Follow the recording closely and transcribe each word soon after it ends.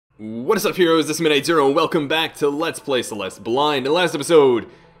What is up, heroes? This is Midnight Zero, and welcome back to Let's Play Celeste Blind. In the last episode,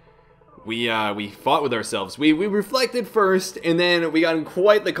 we fought with ourselves. We reflected first, and then we got in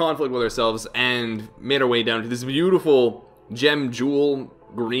quite the conflict with ourselves, and made our way down to this beautiful gem, jewel,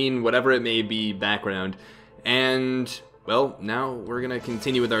 green, whatever it may be, background. And, well, now we're gonna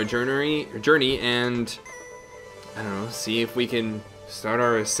continue with our journey, and, I don't know, see if we can start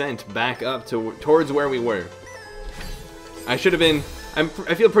our ascent back up towards where we were. I should have been... I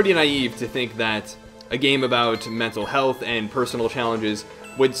feel pretty naive to think that a game about mental health and personal challenges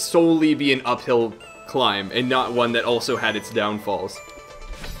would solely be an uphill climb, and not one that also had its downfalls.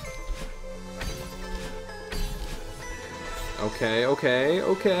 Okay. I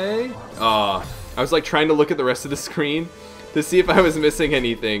was like trying to look at the rest of the screen to see if I was missing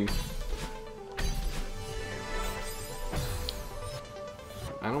anything.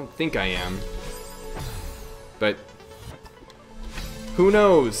 I don't think I am. But... who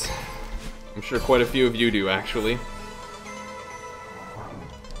knows? I'm sure quite a few of you do, actually.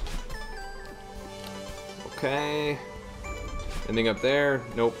 Okay. Anything up there?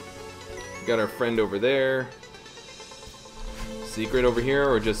 Nope. We got our friend over there. Secret over here,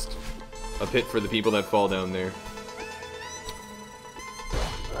 or just a pit for the people that fall down there?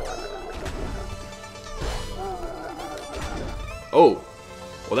 Oh!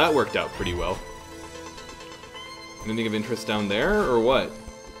 Well, that worked out pretty well. Anything of interest down there, or what?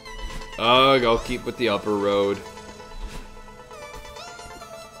 Ugh, I'll keep with the upper road.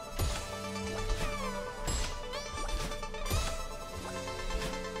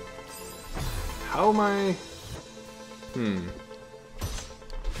 How am I...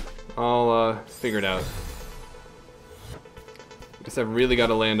 I'll, figure it out. I guess I've really got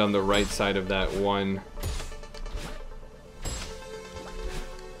to land on the right side of that one.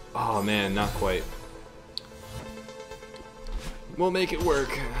 Oh man, not quite. We'll make it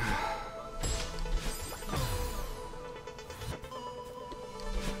work.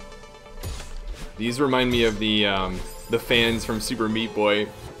 These remind me of the fans from Super Meat Boy,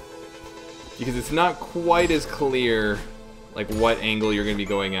 because it's not quite as clear, like, what angle you're gonna be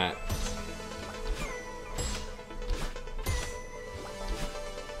going at.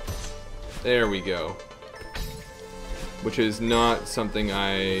 There we go. Which is not something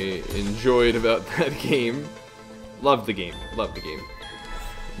I enjoyed about that game. Loved the game,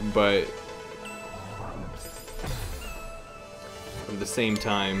 but at the same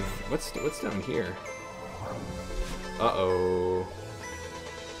time, what's down here? Uh-oh.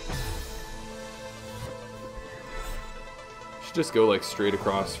 Should just go like straight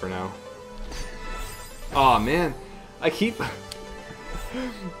across for now. Aw, man, I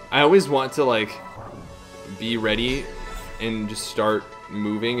always want to like be ready and just start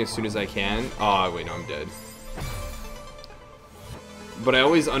moving as soon as I can. Aw, wait, no, I'm dead. But I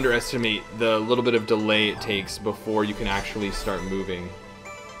always underestimate the little bit of delay it takes before you can actually start moving.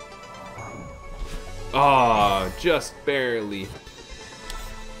 Ah, just barely.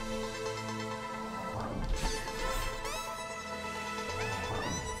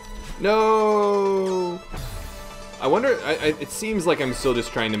 No! I wonder, it seems like I'm still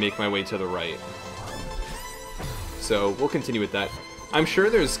just trying to make my way to the right. So, we'll continue with that. I'm sure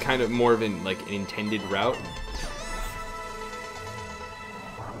there's kind of more of an intended route.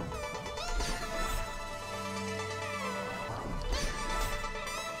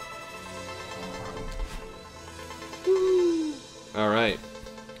 Alright.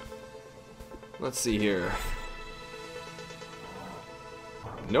 Let's see here.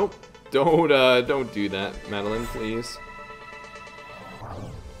 Nope. Don't do that, Madeline, please.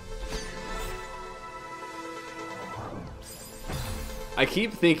 I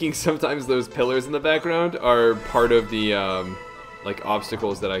keep thinking sometimes those pillars in the background are part of the, like,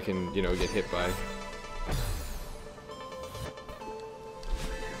 obstacles that I can, you know, get hit by.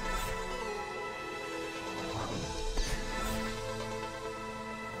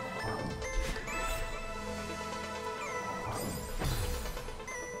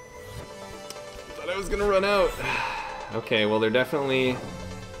 I was gonna run out. Okay, well, they're definitely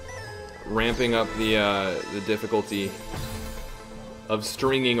ramping up the difficulty of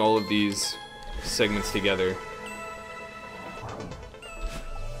stringing all of these segments together.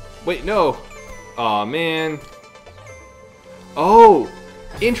 Wait, no. Aw, man. Oh,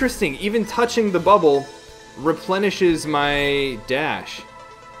 interesting. Even touching the bubble replenishes my dash.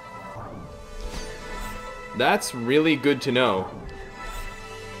 That's really good to know.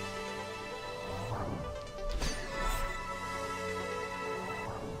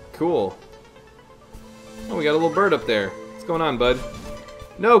 Cool. Oh, we got a little bird up there. What's going on, bud?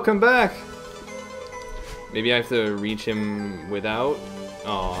 No, come back! Maybe I have to reach him without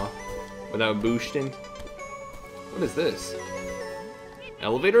Aw. Without boosting. What is this?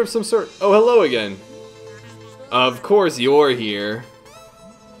 Elevator of some sort? Oh, hello again. Of course you're here.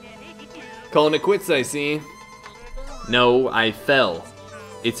 Calling it quits, I see. No, I fell.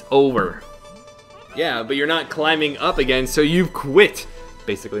 It's over. Yeah, but you're not climbing up again, so you've quit.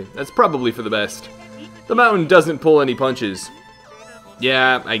 Basically, that's probably for the best. The mountain doesn't pull any punches.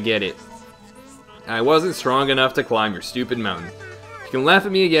 Yeah, I get it. I wasn't strong enough to climb your stupid mountain. You can laugh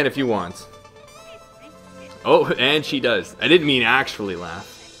at me again if you want. Oh, and she does. I didn't mean actually laugh.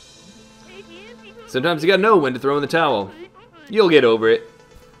 Sometimes you gotta know when to throw in the towel. You'll get over it.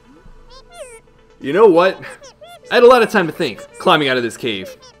 You know what? I had a lot of time to think, climbing out of this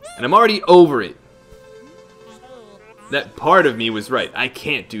cave. And I'm already over it. That part of me was right. I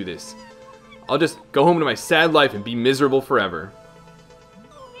can't do this. I'll just go home to my sad life and be miserable forever.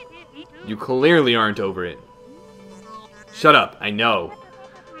 You clearly aren't over it. Shut up, I know.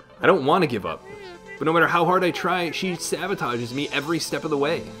 I don't want to give up. But no matter how hard I try, she sabotages me every step of the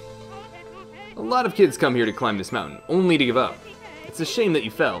way. A lot of kids come here to climb this mountain, only to give up. It's a shame that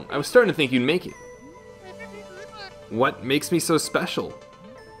you fell. I was starting to think you'd make it. What makes me so special?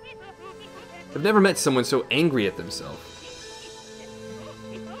 I've never met someone so angry at themselves.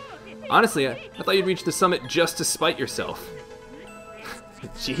 Honestly, I thought you'd reach the summit just to spite yourself.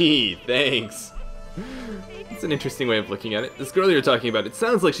 Gee, thanks. It's an interesting way of looking at it. This girl you're talking about, it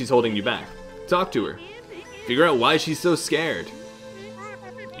sounds like she's holding you back. Talk to her. Figure out why she's so scared.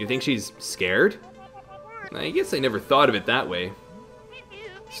 You think she's scared? I guess I never thought of it that way.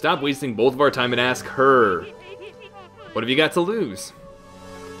 Stop wasting both of our time and ask her. What have you got to lose?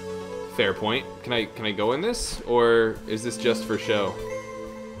 Fair point. Can I go in this? Or is this just for show?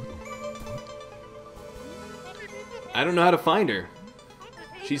 I don't know how to find her.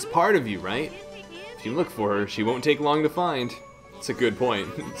 She's part of you, right? If you look for her, she won't take long to find. It's a good point.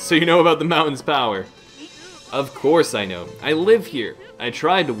 So you know about the mountain's power. Of course I know. I live here. I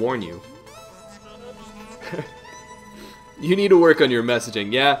tried to warn you. You need to work on your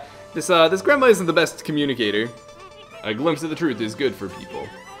messaging. Yeah, this grandma isn't the best communicator. A glimpse of the truth is good for people,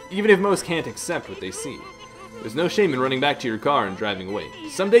 even if most can't accept what they see. There's no shame in running back to your car and driving away.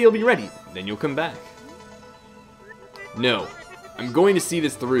 Someday you'll be ready, then you'll come back. No, I'm going to see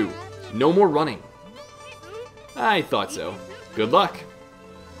this through. No more running. I thought so. Good luck.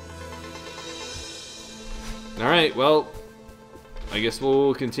 Alright, well, I guess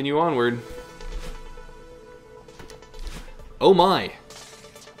we'll continue onward. Oh my.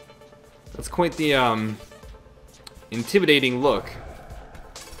 That's quite the, intimidating look.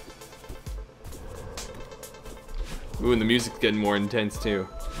 Ooh, and the music's getting more intense too.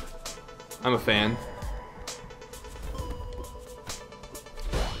 I'm a fan.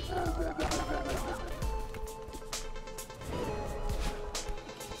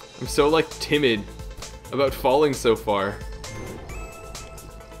 I'm so, like, timid about falling so far.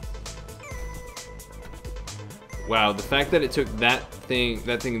 Wow, the fact that it took that thing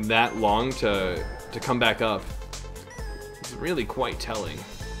that long to come back up is really quite telling.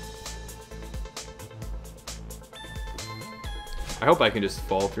 I hope I can just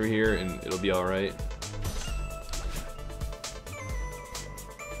fall through here and it'll be alright.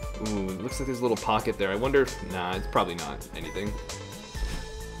 Ooh, it looks like there's a little pocket there. I wonder if... Nah, it's probably not anything.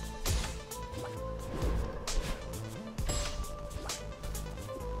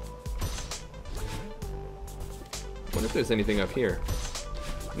 I wonder if there's anything up here.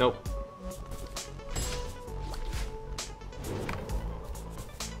 Nope.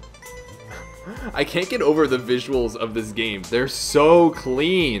 I can't get over the visuals of this game. They're so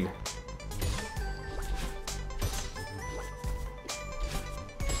clean.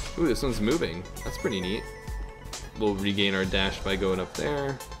 Ooh, this one's moving. That's pretty neat. We'll regain our dash by going up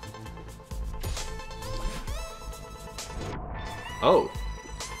there. Oh.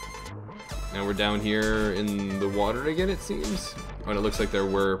 Now we're down here in the water again, it seems. Oh, and it looks like there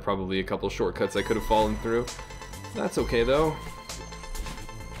were probably a couple shortcuts I could have fallen through. That's okay, though.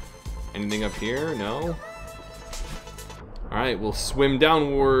 Anything up here? No? Alright, we'll swim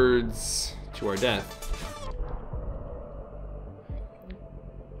downwards to our death.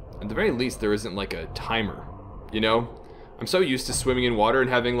 At the very least, there isn't like a timer, you know? I'm so used to swimming in water and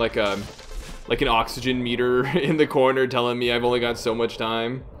having like an oxygen meter in the corner telling me I've only got so much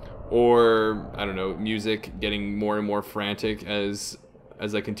time. Or, I don't know, music getting more and more frantic as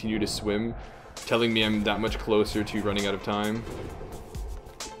I continue to swim, telling me I'm that much closer to running out of time.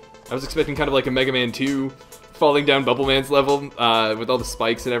 I was expecting kind of like a Mega Man 2 falling down Bubble Man's level with all the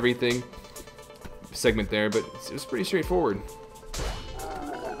spikes and everything segment there, but it was pretty straightforward.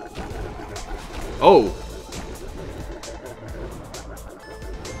 Oh!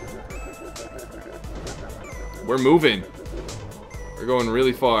 We're moving. We're going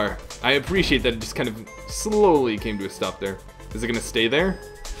really far. I appreciate that it just kind of slowly came to a stop there. Is it gonna stay there?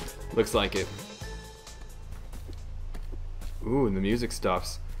 Looks like it. Ooh, and the music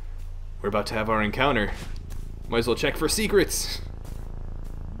stops. We're about to have our encounter. Might as well check for secrets.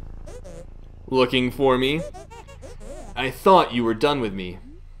 Looking for me? I thought you were done with me.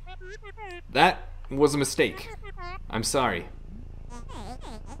 That was a mistake. I'm sorry.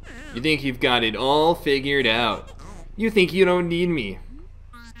 You think you've got it all figured out. You think you don't need me.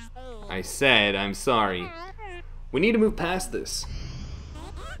 I said I'm sorry. We need to move past this.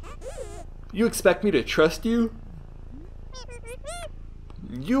 You expect me to trust you?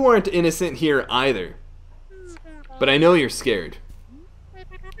 You aren't innocent here either. But I know you're scared.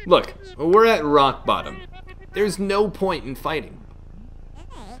 Look, we're at rock bottom. There's no point in fighting.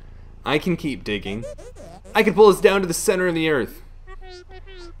 I can keep digging. I can pull us down to the center of the earth.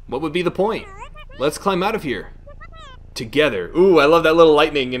 What would be the point? Let's climb out of here. Together. Ooh, I love that little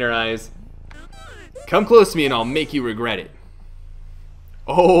lightning in her eyes. Come close to me and I'll make you regret it.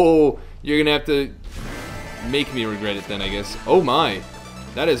 Oh, you're gonna have to make me regret it then, I guess. Oh my.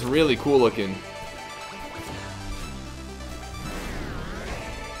 That is really cool looking.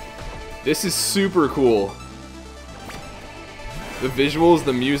 This is super cool. The visuals,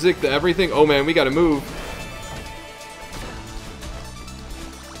 the music, the everything. Oh man, we gotta move.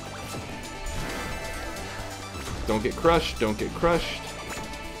 Don't get crushed, don't get crushed.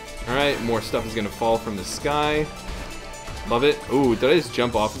 Alright, more stuff is gonna fall from the sky. Love it. Ooh, did I just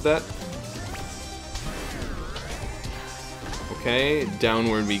jump off of that? Okay,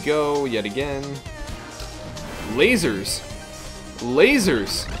 downward we go, yet again. Lasers!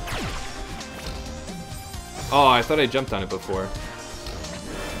 Lasers! Oh, I thought I jumped on it before.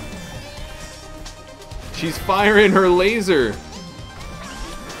 She's firing her laser!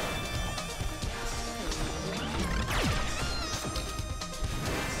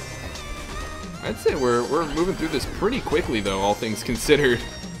 I'd say we're moving through this pretty quickly though, all things considered.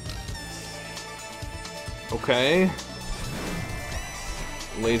 Okay.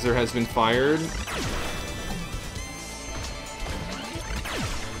 Laser has been fired.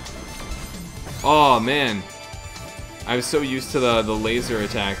 Oh man. I was so used to the laser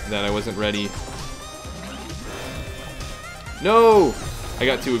attack that I wasn't ready. No! I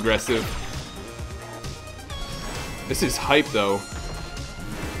got too aggressive. This is hype though.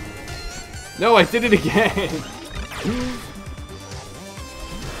 No, I did it again!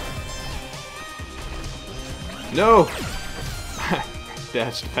 No!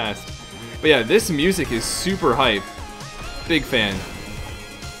 Dashed past. But yeah, this music is super hype. Big fan.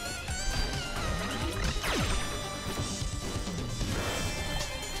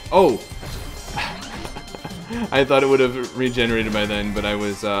 Oh! I thought it would have regenerated by then, but I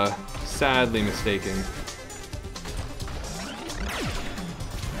was sadly mistaken.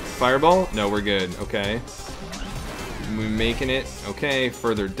 Fireball? No, we're good. Okay. We're making it. Okay,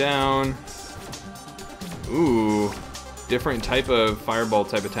 further down. Ooh. Different type of fireball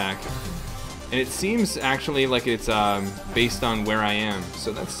type attack. And it seems actually like it's based on where I am.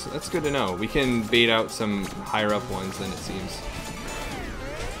 So that's good to know. We can bait out some higher up ones than it seems.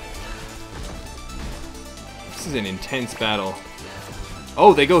 This is an intense battle.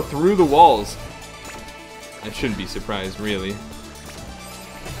 Oh, they go through the walls. I shouldn't be surprised, really.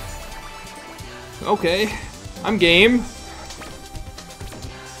 Okay, I'm game.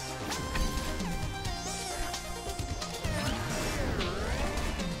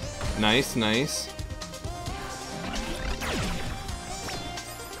 Nice, nice.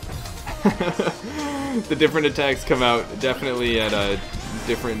 The different attacks come out definitely at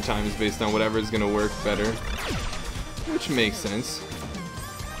different times based on whatever is going to work better. Which makes sense.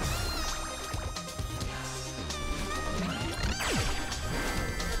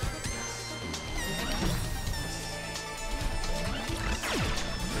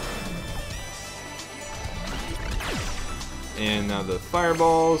 And now the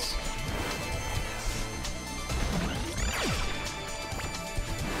fireballs.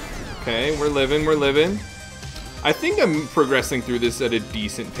 Okay, we're living, we're living. I think I'm progressing through this at a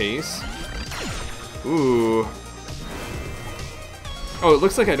decent pace. Ooh. Oh, it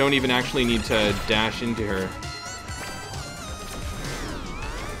looks like I don't even actually need to dash into her.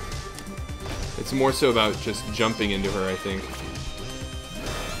 It's more so about just jumping into her, I think.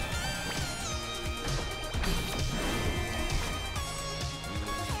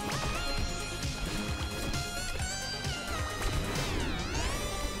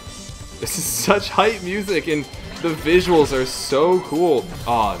 This is such hype music, and the visuals are so cool.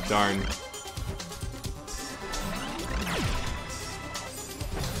 Aw, darn.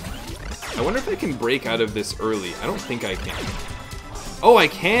 I wonder if I can break out of this early. I don't think I can. Oh, I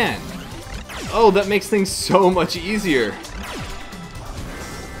can! Oh, that makes things so much easier.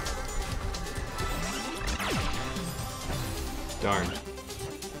 Darn.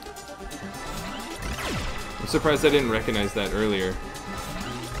 I'm surprised I didn't recognize that earlier.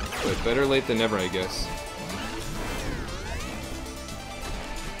 But better late than never, I guess.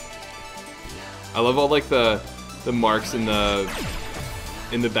 I love all like the marks in the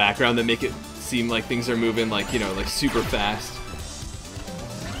background that make it seem like things are moving like, you know, like super fast.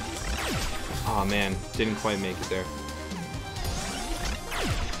 Oh man, didn't quite make it there.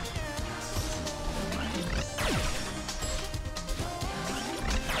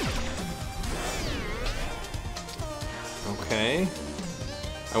 Okay.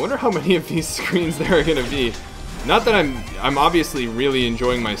 I wonder how many of these screens there are gonna be. Not that I'm obviously really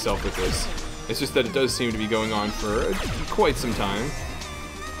enjoying myself with this. It's just that it does seem to be going on for quite some time.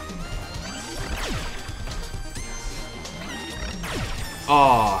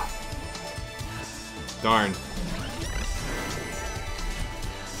 Aw. Darn.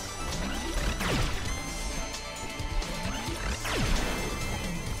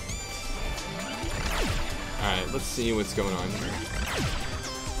 Alright, let's see what's going on here.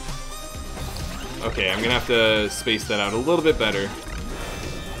 Okay, I'm gonna have to space that out a little bit better.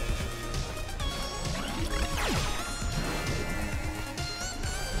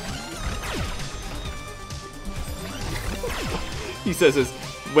 He says this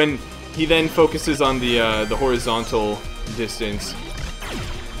when he then focuses on the horizontal distance,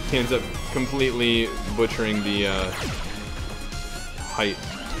 he ends up completely butchering the height.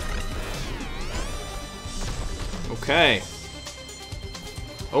 Okay.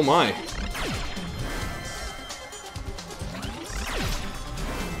 Oh my.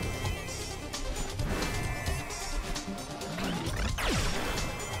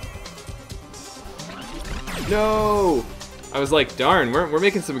 No! I was like, darn, we're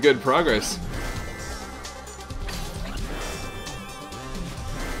making some good progress.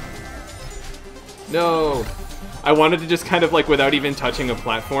 No! I wanted to just kind of like, without even touching a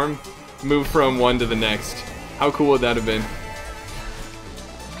platform, move from one to the next. How cool would that have been?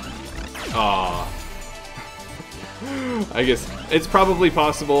 Aww. I guess it's probably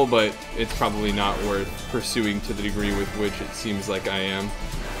possible, but it's probably not worth pursuing to the degree with which it seems like I am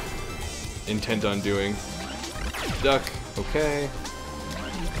intent on doing. Duck. Okay.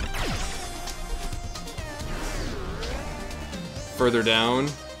 Further down.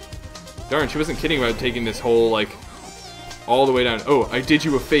 Darn, she wasn't kidding about taking this whole, like, all the way down. Oh, I did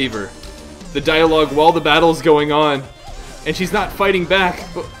you a favor. The dialogue while the battle's going on. And she's not fighting back.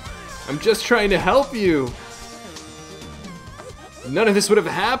 But I'm just trying to help you. None of this would have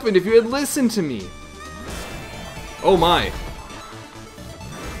happened if you had listened to me. Oh my.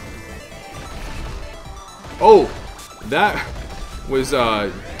 Oh, that was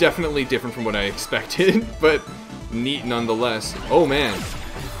definitely different from what I expected, but neat nonetheless. Oh man.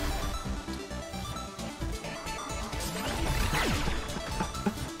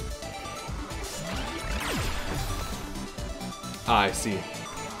 Ah, I see.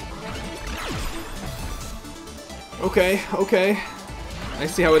 Okay, okay. I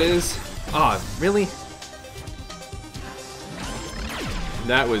see how it is. Ah, really?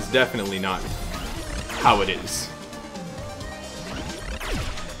 That was definitely not how it is.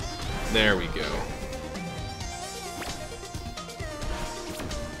 There we go.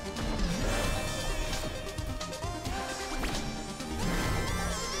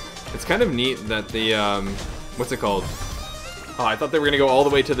 It's kind of neat that the, what's it called? Oh, I thought they were gonna go all the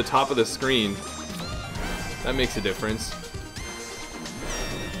way to the top of the screen. That makes a difference.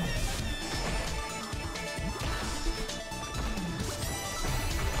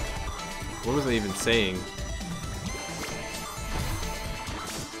 What was I even saying?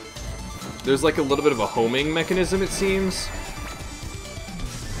 There's like a little bit of a homing mechanism, it seems,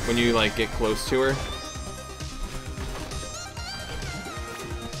 when you like get close to her.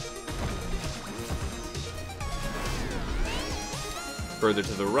 Further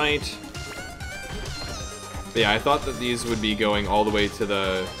to the right. But yeah, I thought that these would be going all the way to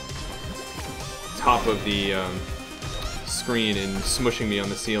the top of the screen and smushing me on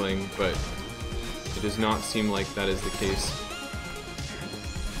the ceiling, but it does not seem like that is the case.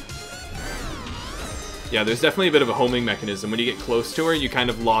 Yeah, there's definitely a bit of a homing mechanism. When you get close to her, you kind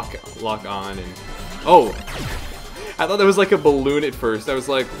of lock on and... Oh! I thought that was like a balloon at first. I was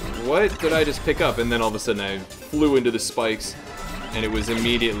like, what did I just pick up? And then all of a sudden I flew into the spikes, and it was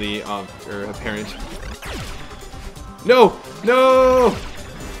immediately apparent. No! No!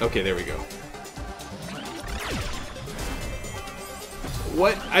 Okay, there we go.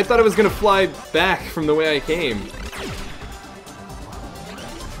 What? I thought I was gonna fly back from the way I came.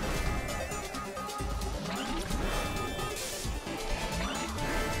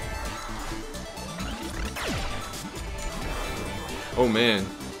 Oh man.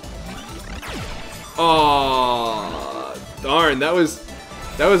 Oh, darn, that was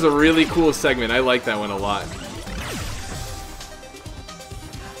a really cool segment. I like that one a lot.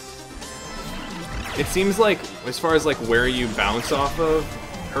 It seems like, as far as like where you bounce off of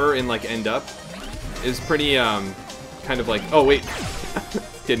her and like end up, is pretty kind of like, oh wait,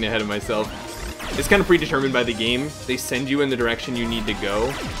 getting ahead of myself. It's kind of predetermined by the game. They send you in the direction you need to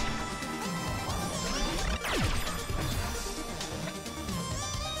go.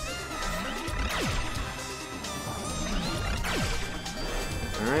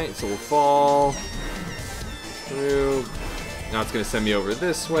 Alright, so we'll fall through. Now it's gonna send me over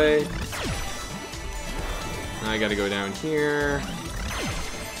this way. Now I gotta go down here.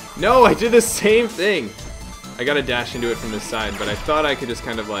 No, I did the same thing! I gotta dash into it from this side, but I thought I could just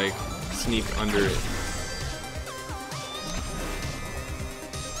kind of like sneak under it.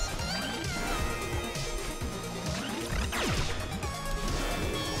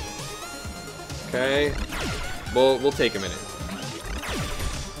 Okay. We'll take a minute.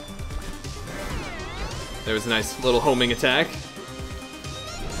 There was a nice little homing attack.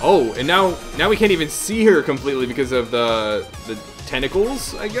 Oh, and now we can't even see her completely because of the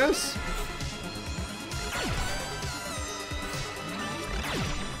tentacles, I guess?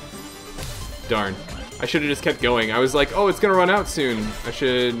 Darn. I should have just kept going. I was like, oh, it's gonna run out soon. I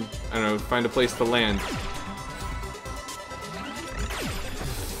should, I don't know, find a place to land.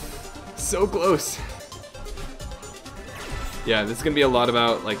 So close. Yeah, this is gonna be a lot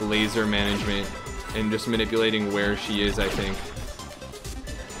about like laser management and just manipulating where she is, I think.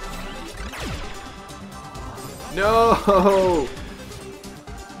 No!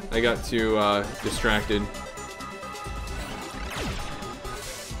 I got too distracted.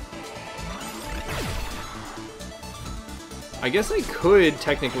 I guess I could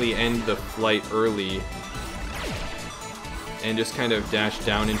technically end the flight early and just kind of dash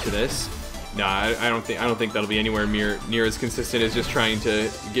down into this. Nah, I don't think that'll be anywhere near as consistent as just trying to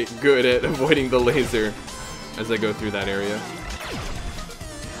get good at avoiding the laser as I go through that area.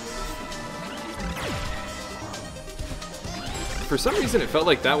 For some reason, it felt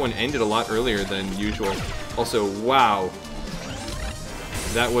like that one ended a lot earlier than usual. Also, wow.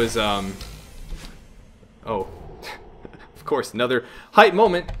 That was, oh. Of course, another hype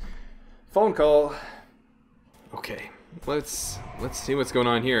moment. Phone call. Okay, let's see what's going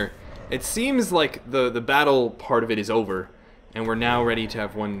on here. It seems like the battle part of it is over, and we're now ready to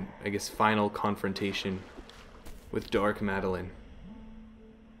have one, I guess, final confrontation with Dark Madeline.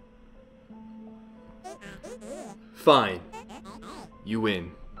 Fine. You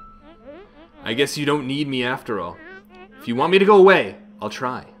win. I guess you don't need me after all. If you want me to go away, I'll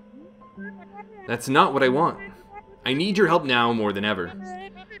try. That's not what I want. I need your help now more than ever.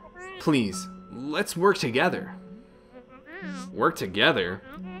 Please, let's work together. Work together?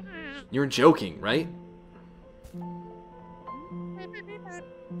 You're joking, right?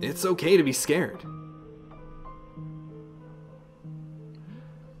 It's okay to be scared.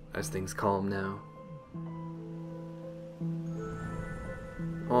 As things calm now.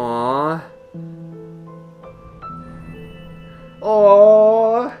 Aww.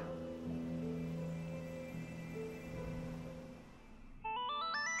 Aww.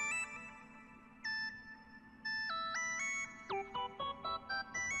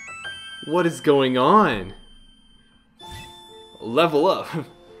 What is going on? Level up. Do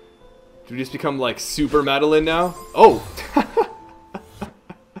we just become like Super Madeline now? Oh!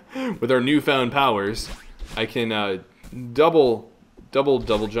 With our newfound powers, I can double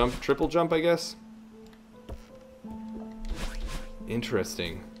jump, triple jump, I guess.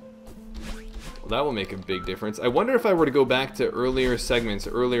 Interesting. Well, that will make a big difference. I wonder if I were to go back to earlier segments,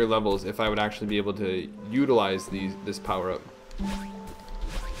 earlier levels, if I would actually be able to utilize this power up.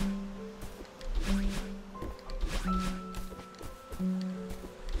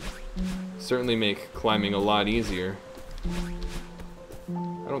 Certainly make climbing a lot easier.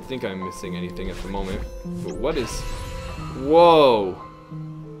 I don't think I'm missing anything at the moment. But what is... Whoa!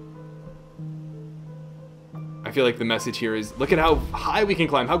 I feel like the message here is, look at how high we can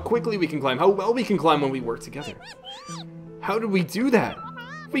climb, how quickly we can climb, how well we can climb when we work together. How did we do that?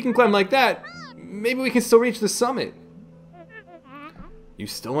 If we can climb like that, maybe we can still reach the summit. You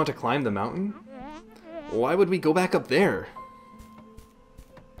still want to climb the mountain? Why would we go back up there?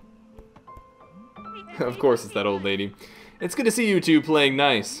 Of course it's that old lady. It's good to see you two playing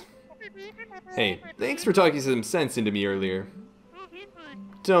nice. Hey, thanks for talking some sense into me earlier.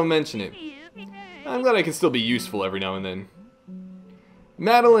 Don't mention it. I'm glad I can still be useful every now and then.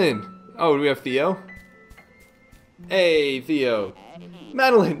 Madeline! Oh, do we have Theo? Hey, Theo.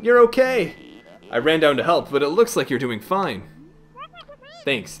 Madeline, you're okay! I ran down to help, but it looks like you're doing fine.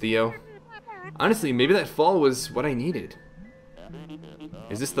 Thanks, Theo. Honestly, maybe that fall was what I needed.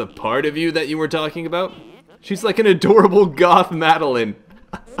 Is this the part of you that you were talking about? She's like an adorable goth Madeline.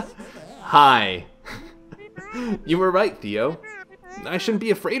 Hi. You were right, Theo. I shouldn't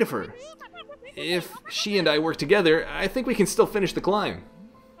be afraid of her. If she and I work together, I think we can still finish the climb.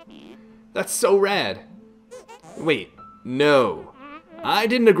 That's so rad. Wait, no. I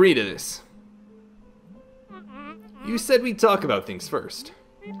didn't agree to this. You said we'd talk about things first.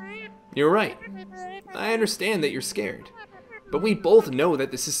 You're right. I understand that you're scared. But we both know that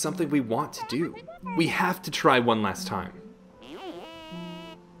this is something we want to do. We have to try one last time.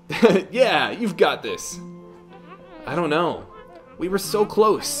 Yeah, you've got this. I don't know. We were so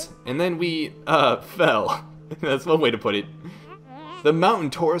close, and then we, fell. That's one way to put it. The mountain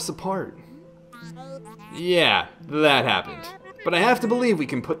tore us apart. Yeah, that happened. But I have to believe we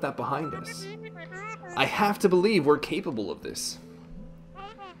can put that behind us. I have to believe we're capable of this.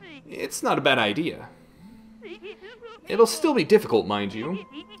 It's not a bad idea. It'll still be difficult, mind you,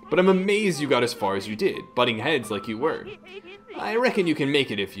 but I'm amazed you got as far as you did, butting heads like you were. I reckon you can make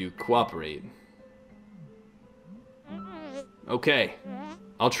it if you cooperate. Okay,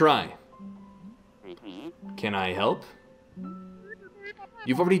 I'll try. Can I help?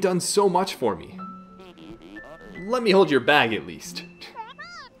 You've already done so much for me. Let me hold your bag at least.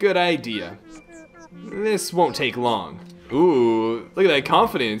 Good idea. This won't take long. Ooh, look at that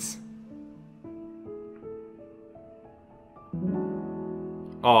confidence.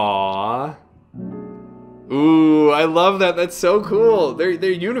 Aww. Ooh, I love that. That's so cool. They're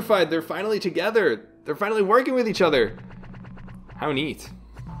unified. They're finally together. They're finally working with each other. How neat.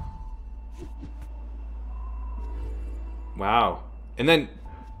 Wow. And then,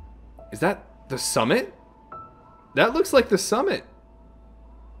 is that the summit? That looks like the summit.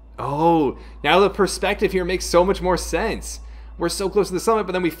 Oh, now the perspective here makes so much more sense. We're so close to the summit,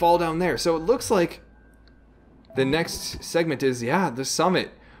 but then we fall down there. So it looks like the next segment is, yeah, the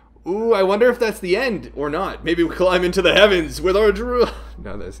summit. Ooh, I wonder if that's the end or not. Maybe we climb into the heavens with our drill.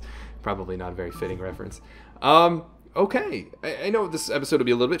 No, that's probably not a very fitting reference. Okay. I know this episode will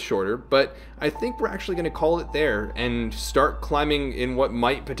be a little bit shorter, but I think we're actually going to call it there and start climbing in what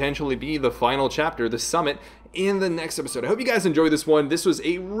might potentially be the final chapter, the summit, in the next episode. I hope you guys enjoyed this one. This was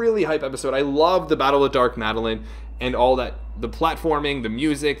a really hype episode. I love the Battle of Dark Madeline and all that, the platforming, the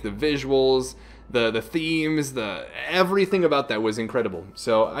music, the visuals, the themes, everything about that was incredible.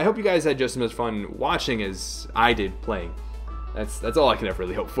 So I hope you guys had just as much fun watching as I did playing. That's all I can ever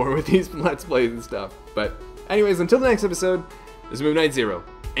really hope for with these Let's Plays and stuff. But anyways, until the next episode, this is Moon Knight Zero,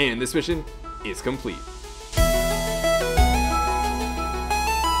 and this mission is complete.